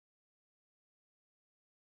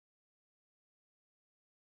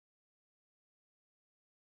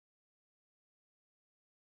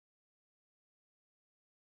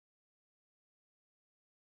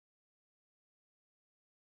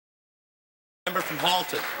from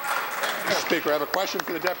Halton. Mr. Speaker, I have a question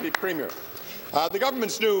for the Deputy Premier. The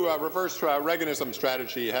government's new reverse Reaganism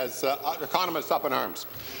strategy has economists up in arms.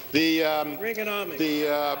 Doug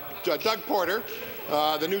Porter,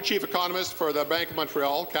 the new chief economist for the Bank of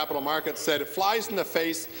Montreal Capital Markets, said it flies in the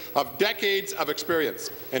face of decades of experience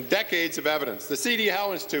and decades of evidence. The C.D.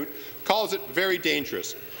 Howe Institute calls it very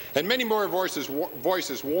dangerous. And many more voices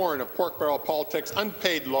warn of pork barrel politics,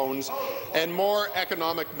 unpaid loans, and more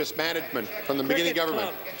economic mismanagement from the beginning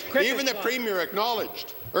government. Even the Premier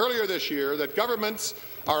acknowledged earlier this year that governments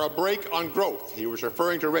are a brake on growth. He was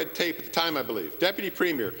referring to red tape at the time, I believe. Deputy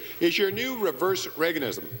Premier, is your new reverse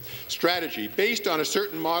Reaganism strategy based on a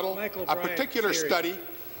certain model, a particular study,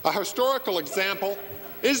 a historical example?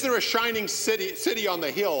 Is there a shining city on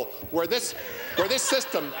the hill where this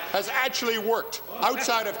system has actually worked,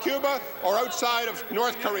 outside of Cuba or outside of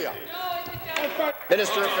North Korea?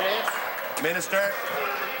 Minister of Finance. Minister.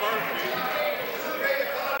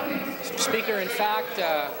 Mr. Speaker, in fact,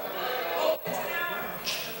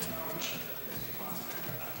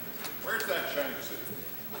 Where's that shining city?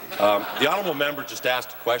 The honourable member just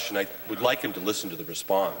asked a question. I would like him to listen to the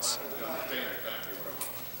response.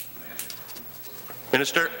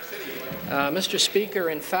 Minister. Mr. Speaker,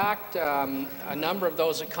 in fact, a number of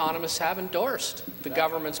those economists have endorsed the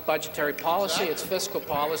government's budgetary policy, its fiscal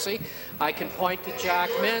policy. I can point to Jack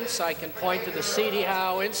Mintz. I can point to the C.D.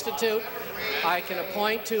 Howe Institute. I can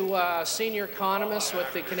point to senior economists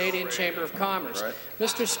with the Canadian Chamber of Commerce. Right.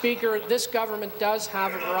 Mr. Speaker, this government does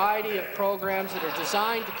have a variety of programs that are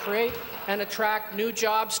designed to create and attract new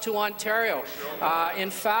jobs to Ontario. In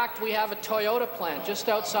fact, we have a Toyota plant just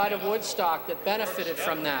outside of Woodstock that benefited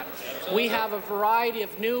from that. We have a variety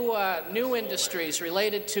of new industries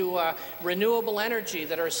related to renewable energy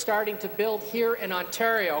that are starting to build here in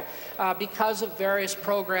Ontario because of various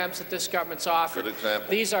programs that this government's offered. Good example.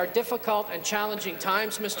 These are difficult and challenging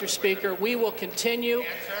times, Mr. Speaker. We will continue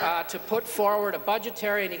to put forward a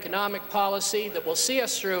budgetary and economic policy that will see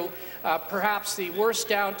us through perhaps the worst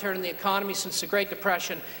downturn in the economy since the Great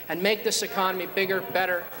Depression and make this economy bigger,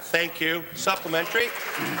 better. Thank you. Supplementary.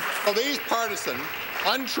 Well, these partisan,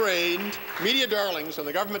 untrained media darlings on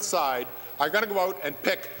the government side are going to go out and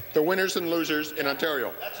pick the winners and losers in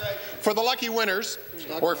Ontario. That's right. For the lucky winners,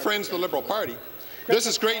 or friends of the Liberal Party, this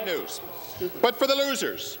is great news. But for the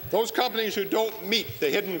losers, those companies who don't meet the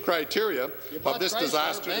hidden criteria of this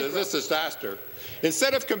disaster,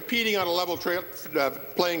 instead of competing on a level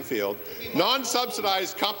playing field,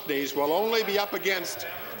 non-subsidized companies will only be up against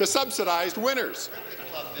the subsidized winners.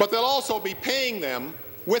 But they'll also be paying them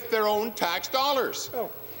with their own tax dollars.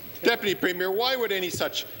 Deputy Premier, why would any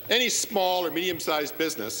small or medium-sized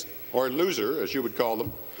business, or loser, as you would call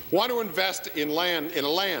them, want to invest in a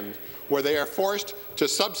land where they are forced to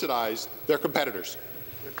subsidize their competitors?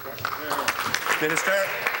 Minister.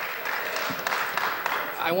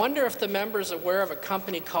 I wonder if the member is aware of a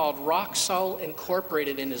company called Roxol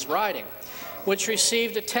Incorporated in his riding, which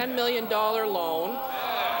received a $10 million loan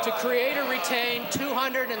to create or retain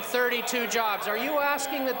 232 jobs. Are you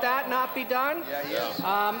asking that that not be done?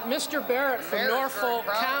 Mr. Barrett from Norfolk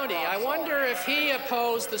County, I wonder if he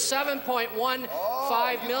opposed the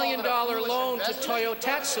 $7.15 million loan to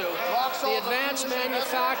Toyotetsu, the advanced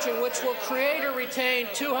manufacturing, which will create or retain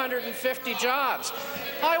 250 jobs.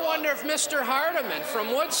 I wonder if Mr. Hardiman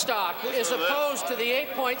from Woodstock is opposed to the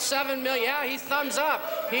 $8.7 million. Yeah, he thumbs up.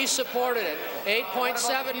 He supported it.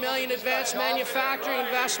 $8.7 million advanced manufacturing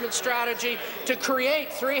investment strategy to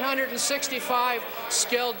create 365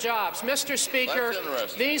 skilled jobs. Mr. Speaker,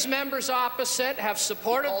 these members opposite have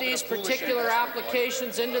supported these particular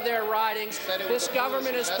applications into their ridings. This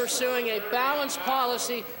government is pursuing a balanced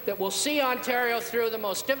policy that will see Ontario through the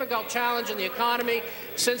most difficult challenge in the economy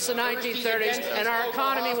since the 1930s, and our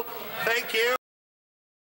economy will... Thank you.